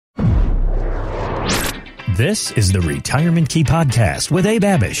This is the Retirement Key Podcast with Abe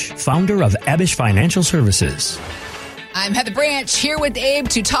Abish, founder of Abish Financial Services. I'm Heather Branch here with Abe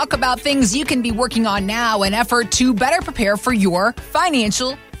to talk about things you can be working on now in effort to better prepare for your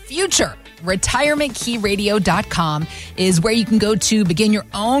financial future. RetirementKeyRadio.com is where you can go to begin your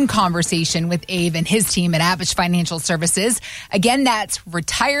own conversation with Abe and his team at Abish Financial Services. Again, that's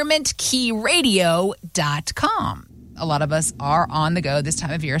RetirementKeyRadio.com. A lot of us are on the go this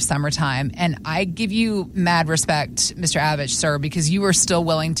time of year, summertime. And I give you mad respect, Mr. Abish, sir, because you are still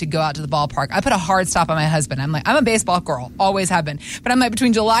willing to go out to the ballpark. I put a hard stop on my husband. I'm a baseball girl, always have been. But I'm like,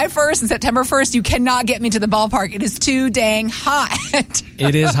 between July 1st and September 1st, you cannot get me to the ballpark. It is too dang hot.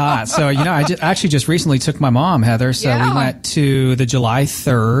 It is hot. So, I actually just recently took my mom, Heather. So we went to the July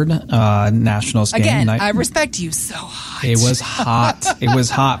 3rd Nationals game. Again, I respect you so hot. It was hot. It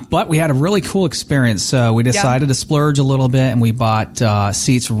was hot. But we had a really cool experience. So we decided to splurge a little bit, and we bought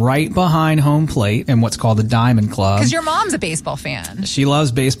seats right behind home plate in what's called the Diamond Club. Because your mom's a baseball fan. She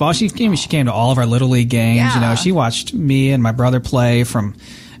loves baseball. She came to all of our Little League games. Yeah. She watched me and my brother play from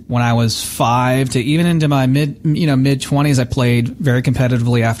when I was 5 to even into my mid 20s. I played very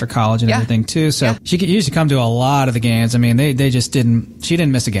competitively after college and everything too. So she used to come to a lot of the games. I mean, she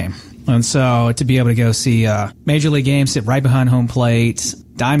didn't miss a game. And so to be able to go see Major League games, sit right behind home plate,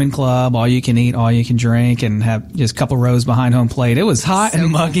 Diamond Club, all you can eat, all you can drink, and have just a couple rows behind home plate. It was hot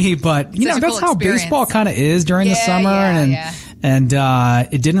and muggy, but that's how baseball kind of is during the summer. And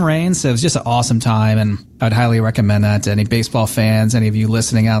it didn't rain, so it was just an awesome time. And I'd highly recommend that to any baseball fans, any of you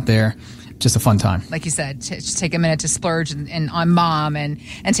listening out there. Just a fun time. Like you said, just take a minute to splurge on mom and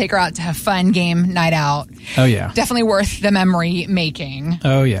take her out to have fun game night out. Oh, yeah. Definitely worth the memory making.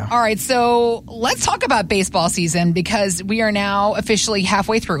 Oh, yeah. All right, so let's talk about baseball season because we are now officially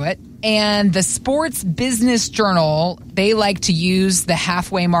halfway through it. And the Sports Business Journal, they like to use the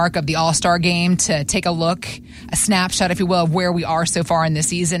halfway mark of the All-Star game to take a look, a snapshot, if you will, of where we are so far in the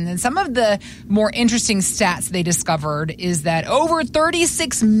season. And some of the more interesting stats they discovered is that over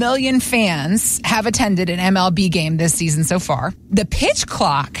 36 million fans have attended an MLB game this season so far. The pitch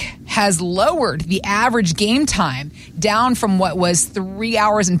clock has lowered the average game time down from what was 3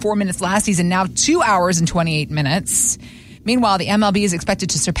 hours and 4 minutes last season, now 2 hours and 28 minutes. Meanwhile, the MLB is expected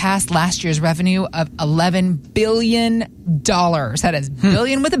to surpass last year's revenue of $11 billion. That is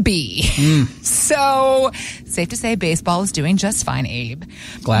billion with a B. So, safe to say baseball is doing just fine, Abe.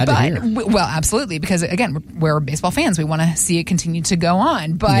 Glad to hear. Well, absolutely, because, again, we're baseball fans. We want to see it continue to go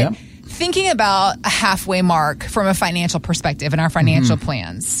on. But thinking about a halfway mark from a financial perspective and our financial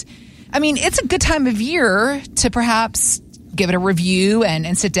plans, I mean, it's a good time of year to perhaps give it a review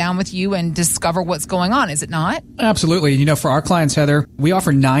and sit down with you and discover what's going on, is it not? Absolutely. For our clients, Heather, we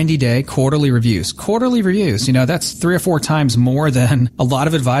offer 90-day quarterly reviews. Quarterly reviews, that's 3 or 4 times more than a lot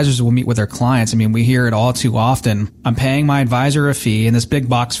of advisors will meet with their clients. I mean, we hear it all too often. I'm paying my advisor a fee and this big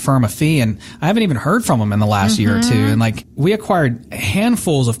box firm a fee, and I haven't even heard from them in the last year or two. And we acquired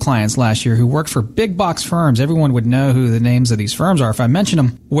handfuls of clients last year who worked for big box firms. Everyone would know who the names of these firms are if I mention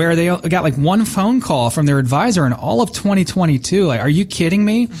them, where they got one phone call from their advisor in all of 2022. Are you kidding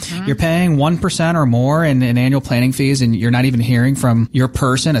me? You're paying 1% or more in annual planning fees, and you're not even hearing from your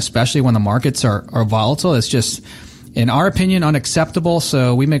person, especially when the markets are volatile. It's just, in our opinion, unacceptable.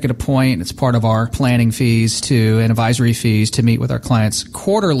 So we make it a point. It's part of our planning fees and advisory fees to meet with our clients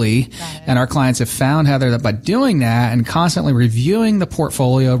quarterly. And our clients have found, Heather, that by doing that and constantly reviewing the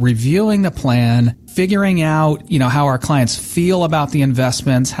portfolio, reviewing the plan, figuring out, how our clients feel about the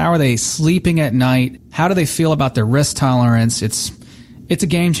investments, how are they sleeping at night, how do they feel about their risk tolerance, it's a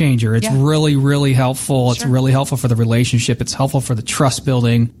game changer. It's really, really helpful. Sure. It's really helpful for the relationship. It's helpful for the trust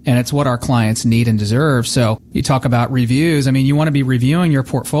building, and it's what our clients need and deserve. So you talk about reviews. I mean, you want to be reviewing your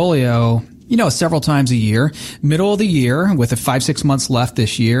portfolio, several times a year. Middle of the year with 5-6 months left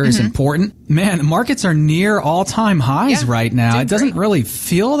this year is important. Man, markets are near all-time highs right now. It doesn't really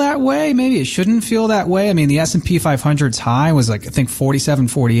feel that way. Maybe it shouldn't feel that way. I mean, the S&P 500's high was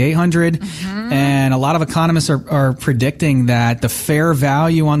 4,800. And a lot of economists are predicting that the fair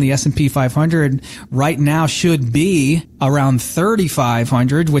value on the S&P 500 right now should be around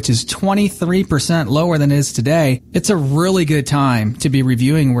 3,500, which is 23% lower than it is today. It's a really good time to be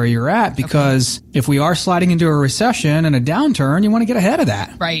reviewing where you're at because if we are sliding into a recession and a downturn, you want to get ahead of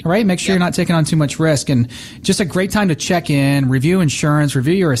that. Right? Make sure you're not taking on too much risk. And just a great time to check in, review insurance,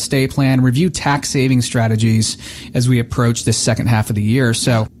 review your estate plan, review tax saving strategies as we approach this second half of the year.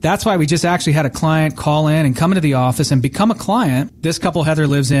 So that's why we just actually had a client call in and come into the office and become a client. This couple, Heather,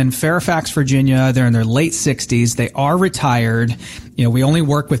 lives in Fairfax, Virginia. They're in their late 60s. They are retired. We only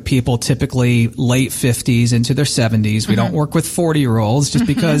work with people typically late 50s into their 70s. We don't work with 40-year-olds just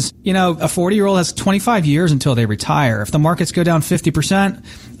because, a 40-year-old it's 25 years until they retire. If the markets go down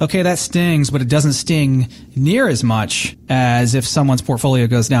 50%, okay, that stings, but it doesn't sting near as much as if someone's portfolio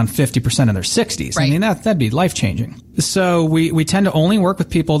goes down 50% in their 60s. Right. I mean, that'd be life-changing. So we tend to only work with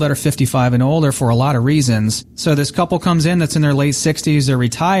people that are 55 and older for a lot of reasons. So this couple comes in that's in their late 60s, they're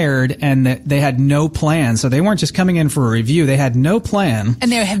retired, and they had no plan. So they weren't just coming in for a review. They had no plan.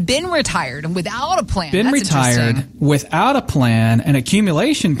 And they have been retired without a plan. Been That's retired without a plan, an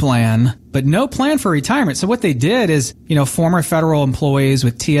accumulation plan, but no plan for retirement. So what they did is, former federal employees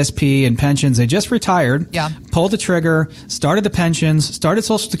with TSP and pensions, they just retired, pulled the trigger, started the pensions, started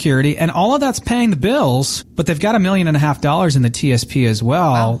Social Security, and all of that's paying the bills, but they've got $1.5 million in the TSP as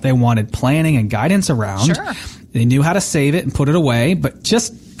well. Wow. They wanted planning and guidance around. Sure. They knew how to save it and put it away, but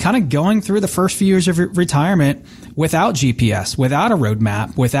just kind of going through the first few years of retirement without GPS, without a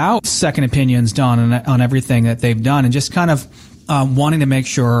roadmap, without second opinions done on everything that they've done, and just kind of wanting to make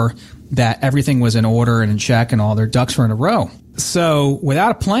sure that everything was in order and in check and all their ducks were in a row. So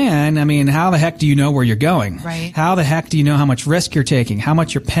without a plan, I mean, how the heck do you know where you're going? Right. How the heck do you know how much risk you're taking, how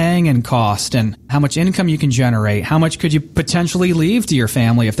much you're paying in cost, and how much income you can generate? How much could you potentially leave to your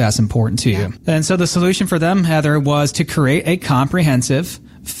family if that's important to you? And so the solution for them, Heather, was to create a comprehensive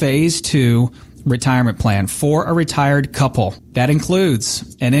phase 2 retirement plan for a retired couple. That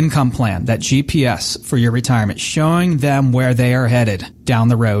includes an income plan, that GPS for your retirement, showing them where they are headed down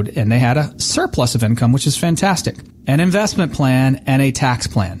the road. And they had a surplus of income, which is fantastic. An investment plan and a tax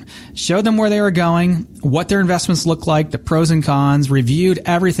plan. Showed them where they were going, what their investments look like, the pros and cons, reviewed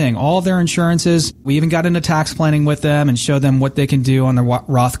everything, all of their insurances. We even got into tax planning with them and showed them what they can do on the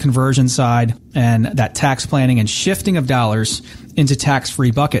Roth conversion side and that tax planning and shifting of dollars into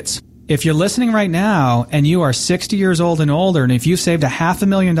tax-free buckets. If you're listening right now and you are 60 years old and older, and if you've saved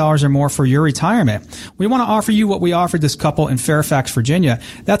 $500,000 or more for your retirement, we want to offer you what we offered this couple in Fairfax, Virginia.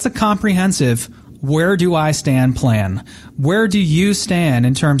 That's a comprehensive where do I stand plan. Where do you stand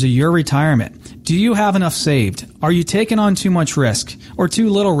in terms of your retirement? Do you have enough saved? Are you taking on too much risk or too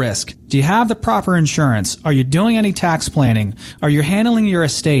little risk? Do you have the proper insurance? Are you doing any tax planning? Are you handling your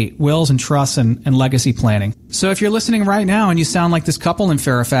estate, wills and trusts and legacy planning? So if you're listening right now and you sound like this couple in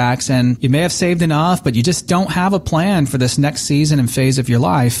Fairfax and you may have saved enough, but you just don't have a plan for this next season and phase of your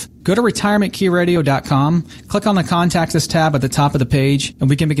life, go to retirementkeyradio.com, click on the Contact Us tab at the top of the page, and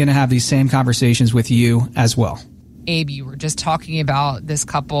we can begin to have these same conversations with you as well. Abe, you were just talking about this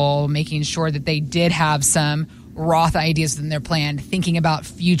couple making sure that they did have some Roth ideas in their plan, thinking about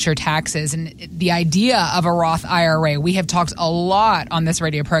future taxes. And the idea of a Roth IRA, we have talked a lot on this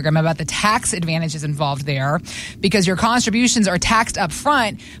radio program about the tax advantages involved there because your contributions are taxed up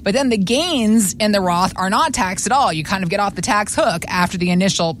front, but then the gains in the Roth are not taxed at all. You kind of get off the tax hook after the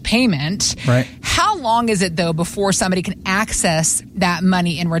initial payment. Right. How long is it, though, before somebody can access that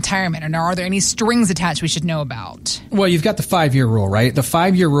money in retirement? And are there any strings attached we should know about? Well, you've got the 5-year rule, right? The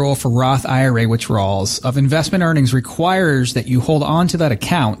 5-year rule for Roth IRA withdrawals of investment earnings requires that you hold on to that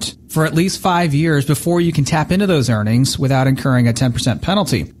account for at least 5 years before you can tap into those earnings without incurring a 10%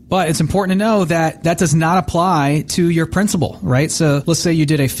 penalty. But it's important to know that that does not apply to your principal, right? So let's say you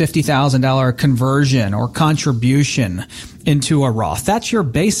did a $50,000 conversion or contribution into a Roth. That's your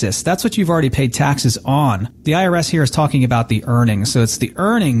basis. That's what you've already paid taxes on. The IRS here is talking about the earnings. So it's the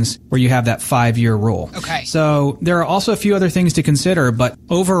earnings where you have that 5-year rule. Okay. So there are also a few other things to consider, but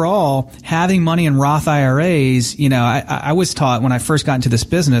overall, having money in Roth IRAs, I was taught when I first got into this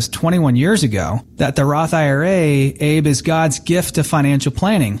business 21 years ago that the Roth IRA, Abe, is God's gift to financial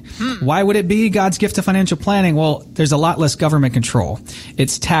planning. Why would it be God's gift to financial planning? Well, there's a lot less government control.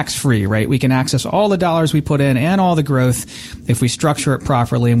 It's tax-free, right? We can access all the dollars we put in and all the growth if we structure it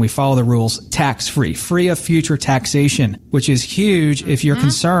properly and we follow the rules tax-free, free of future taxation, which is huge if you're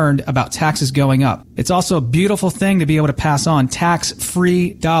concerned about taxes going up. It's also a beautiful thing to be able to pass on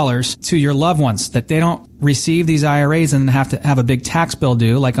tax-free dollars to your loved ones, that they don't receive these IRAs and then have to have a big tax bill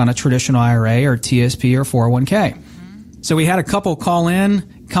due, like on a traditional IRA or TSP or 401k. So we had a couple call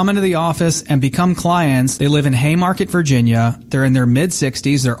in, come into the office, and become clients. They live in Haymarket, Virginia. They're in their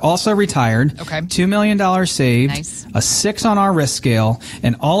mid-60s. They're also retired. Okay. $2 million saved, Nice. a 6 on our risk scale,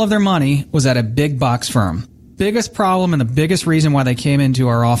 and all of their money was at a big box firm. Biggest problem and the biggest reason why they came into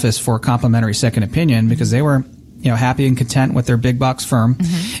our office for a complimentary second opinion, because they were happy and content with their big box firm,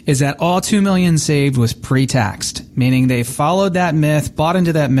 is that all $2 million saved was pre-taxed, meaning they followed that myth, bought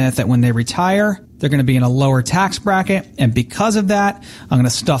into that myth that when they retire, they're going to be in a lower tax bracket. And because of that, I'm going to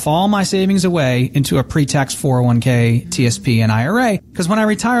stuff all my savings away into a pre-tax 401k, TSP, and IRA. Because when I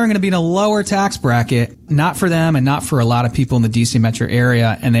retire, I'm going to be in a lower tax bracket not for them and not for a lot of people in the DC metro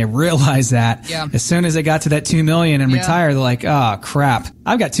area. And they realized that as soon as they got to that $2 million and retired, they're like, oh, crap.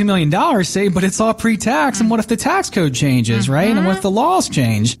 I've got $2 million saved, but it's all pre-tax. And what if the tax code changes, right? And what if the laws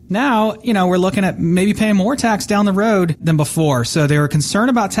change? Now, we're looking at maybe paying more tax down the road than before. So they were concerned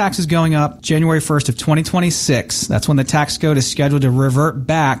about taxes going up January 1st of 2026. That's when the tax code is scheduled to revert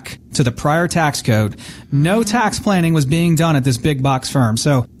back to the prior tax code. No tax planning was being done at this big box firm.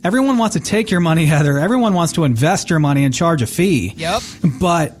 So everyone wants to take your money, Heather. Everyone wants to invest your money and charge a fee. Yep.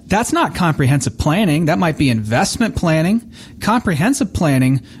 But that's not comprehensive planning. That might be investment planning. Comprehensive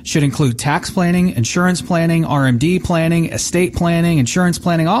planning should include tax planning, insurance planning, RMD planning, estate planning, insurance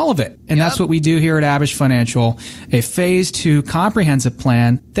planning, all of it. And that's what we do here at Abish Financial, a phase 2 comprehensive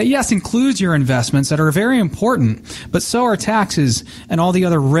plan that, yes, includes your investments that are very important, but so are taxes and all the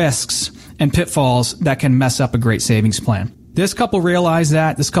other risks and pitfalls that can mess up a great savings plan. This couple realized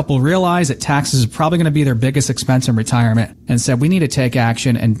that. This couple realized that taxes are probably going to be their biggest expense in retirement and said, we need to take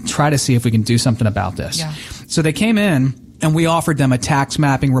action and try to see if we can do something about this. Yeah. So they came in and we offered them a tax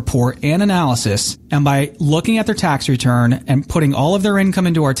mapping report and analysis. And by looking at their tax return and putting all of their income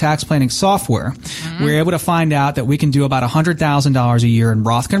into our tax planning software, we were able to find out that we can do about $100,000 a year in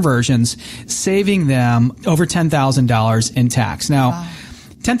Roth conversions, saving them over $10,000 in tax. Now,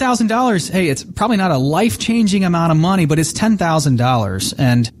 $10,000, hey, it's probably not a life-changing amount of money, but it's $10,000.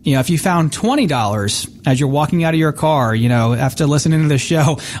 And, if you found $20 as you're walking out of your car, after listening to the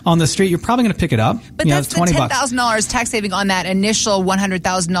show on the street, you're probably going to pick it up. But that's the $10,000 tax saving on that initial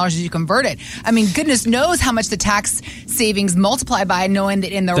 $100,000 as you convert it. I mean, goodness knows how much the tax savings multiply by, knowing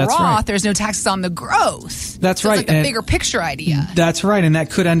that in the Roth, there's no taxes on the growth. That's so right. It's like the bigger picture idea. That's right. And that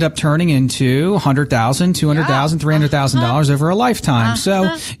could end up turning into $100,000, $200,000, $300,000 over a lifetime.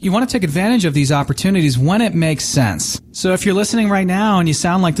 So you want to take advantage of these opportunities when it makes sense. So if you're listening right now and you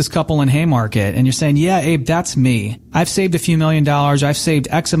sound like this couple in Haymarket and you're saying, yeah, Abe, that's me. I've saved a few $1 million. I've saved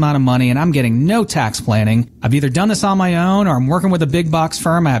X amount of money and I'm getting no tax planning. I've either done this on my own or I'm working with a big box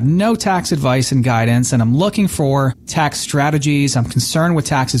firm. I have no tax advice and guidance and I'm looking for tax strategies. I'm concerned with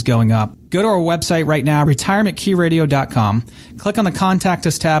taxes going up. Go to our website right now, retirementkeyradio.com. Click on the Contact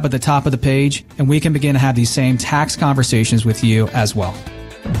Us tab at the top of the page and we can begin to have these same tax conversations with you as well.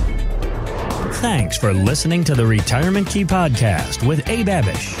 Thanks for listening to the Retirement Key Podcast with Abe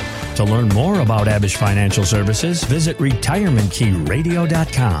Abish. To learn more about Abish Financial Services, visit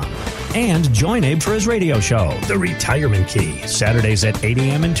retirementkeyradio.com. And join Abe for his radio show, The Retirement Key, Saturdays at 8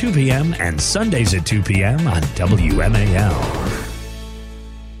 a.m. and 2 p.m. and Sundays at 2 p.m. on WMAL.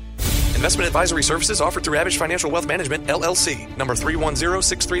 Investment advisory services offered through Abish Financial Wealth Management, LLC, number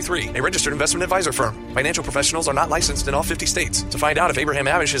 310633, a registered investment advisor firm. Financial professionals are not licensed in all 50 states. To find out if Abraham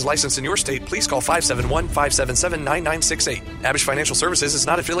Abish is licensed in your state, please call 571-577-9968. Abish Financial Services is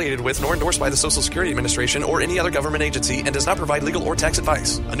not affiliated with nor endorsed by the Social Security Administration or any other government agency and does not provide legal or tax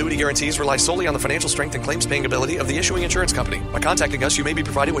advice. Annuity guarantees rely solely on the financial strength and claims paying ability of the issuing insurance company. By contacting us, you may be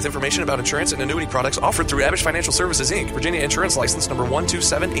provided with information about insurance and annuity products offered through Abish Financial Services, Inc., Virginia Insurance License number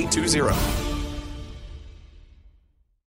 127820.